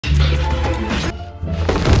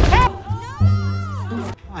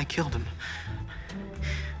I killed him.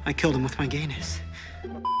 I killed him with my gayness.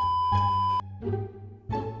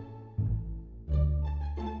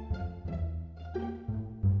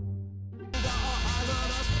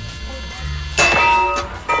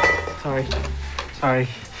 Sorry. I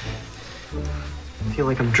feel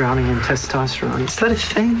like I'm drowning in testosterone. Is that a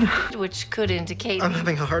thing? Which could indicate I'm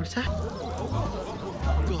having a heart attack.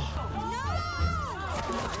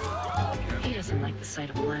 He doesn't like the sight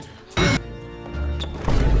of blood.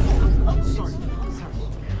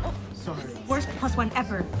 Sorry. Worst +1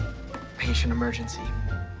 ever. Patient emergency.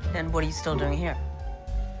 And what are you still doing here?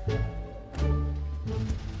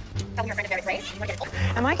 Am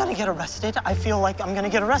I gonna get arrested? I feel like I'm gonna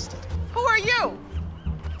get arrested. Who are you?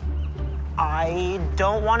 I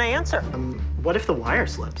don't want to answer. What if the wire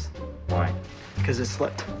slips? Why? Because it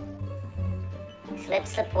slipped.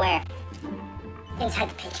 Slip where? Inside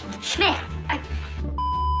the page. Schmitt!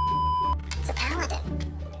 It's a paladin.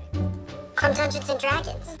 From Dungeons and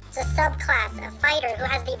Dragons. It's a subclass, a fighter who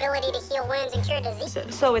has the ability to heal wounds and cure disease.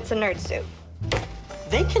 So it's a nerd suit.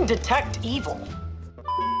 They can detect evil.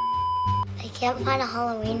 I can't find a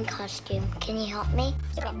Halloween costume. Can you help me?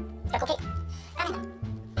 Superman. Circle K.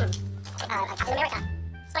 Captain America.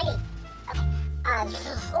 Spidey. Okay.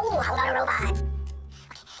 Ooh, how about a robot?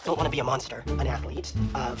 Don't want to be a monster, an athlete,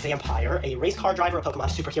 a vampire, a race car driver, a Pokemon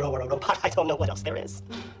superhero, or a robot. I don't know what else there is.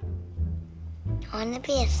 I want to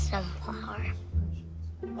be a sunflower.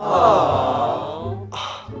 Oh.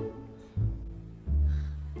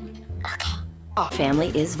 Okay. Family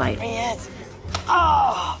is vital. Yes.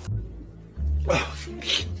 Oh.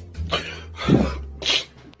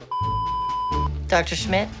 Dr.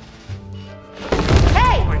 Schmitt?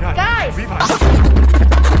 Hey, oh my God. Guys! Levi.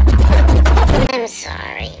 I'm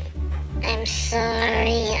sorry. I'm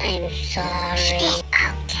sorry.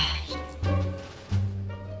 Okay.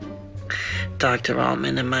 Dr.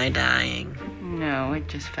 Altman, am I dying? No, it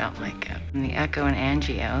just felt like the echo and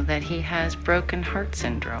angio that he has broken heart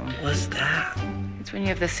syndrome. What's that? It's when you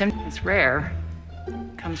have the symptoms. It's rare.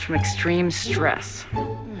 It comes from extreme stress.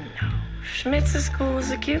 Schmitt's as cool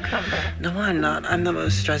as a cucumber. No, I'm not. I'm the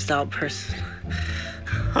most stressed out person.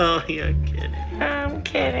 Oh, you're kidding. I'm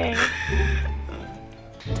kidding.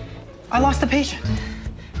 I lost a patient.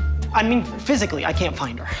 I mean, physically, I can't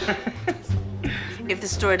find her. If the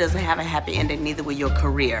story doesn't have a happy ending, neither will your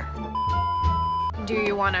career. Do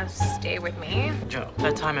you want to stay with me? Joe,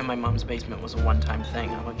 that time in my mom's basement was a one-time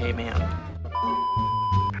thing. I'm a gay man.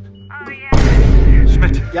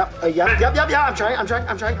 Schmitt. Yep. I'm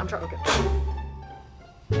trying. Okay.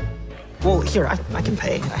 Well, here, I can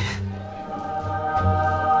pay.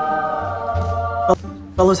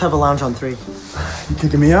 Fellows have a lounge on 3. You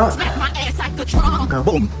kicking me out? No,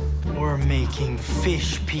 boom. We're making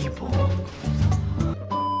fish people.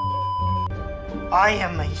 I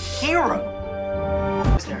am a hero.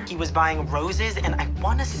 He was buying roses and I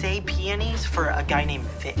want to say peonies for a guy named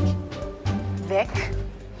Vic. Vic?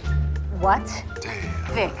 What?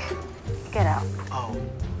 Damn. Vic, get out. Oh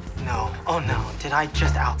no. Did I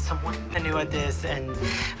just out someone? I knew at this and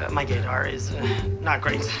my gaydar is not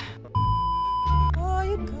great.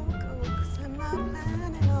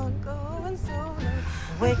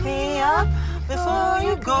 Wake me up before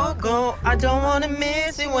you go. I don't want to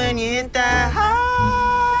miss it when you hit that high.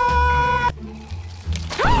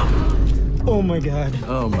 Oh my God.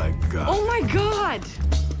 Oh my God. Oh my God!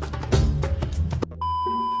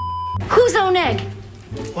 Who's own egg?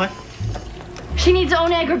 What? She needs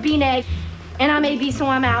own egg or bean egg. And I'm AB, so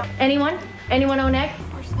I'm out. Anyone? Anyone own egg?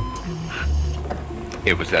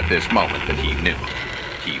 It was at this moment that he knew.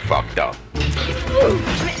 He fucked up.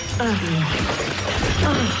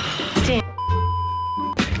 Damn.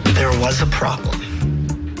 There was a problem.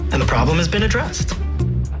 And the problem has been addressed.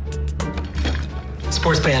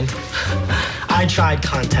 Sports band. I tried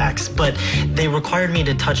contacts, but they required me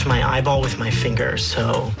to touch my eyeball with my finger,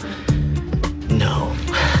 so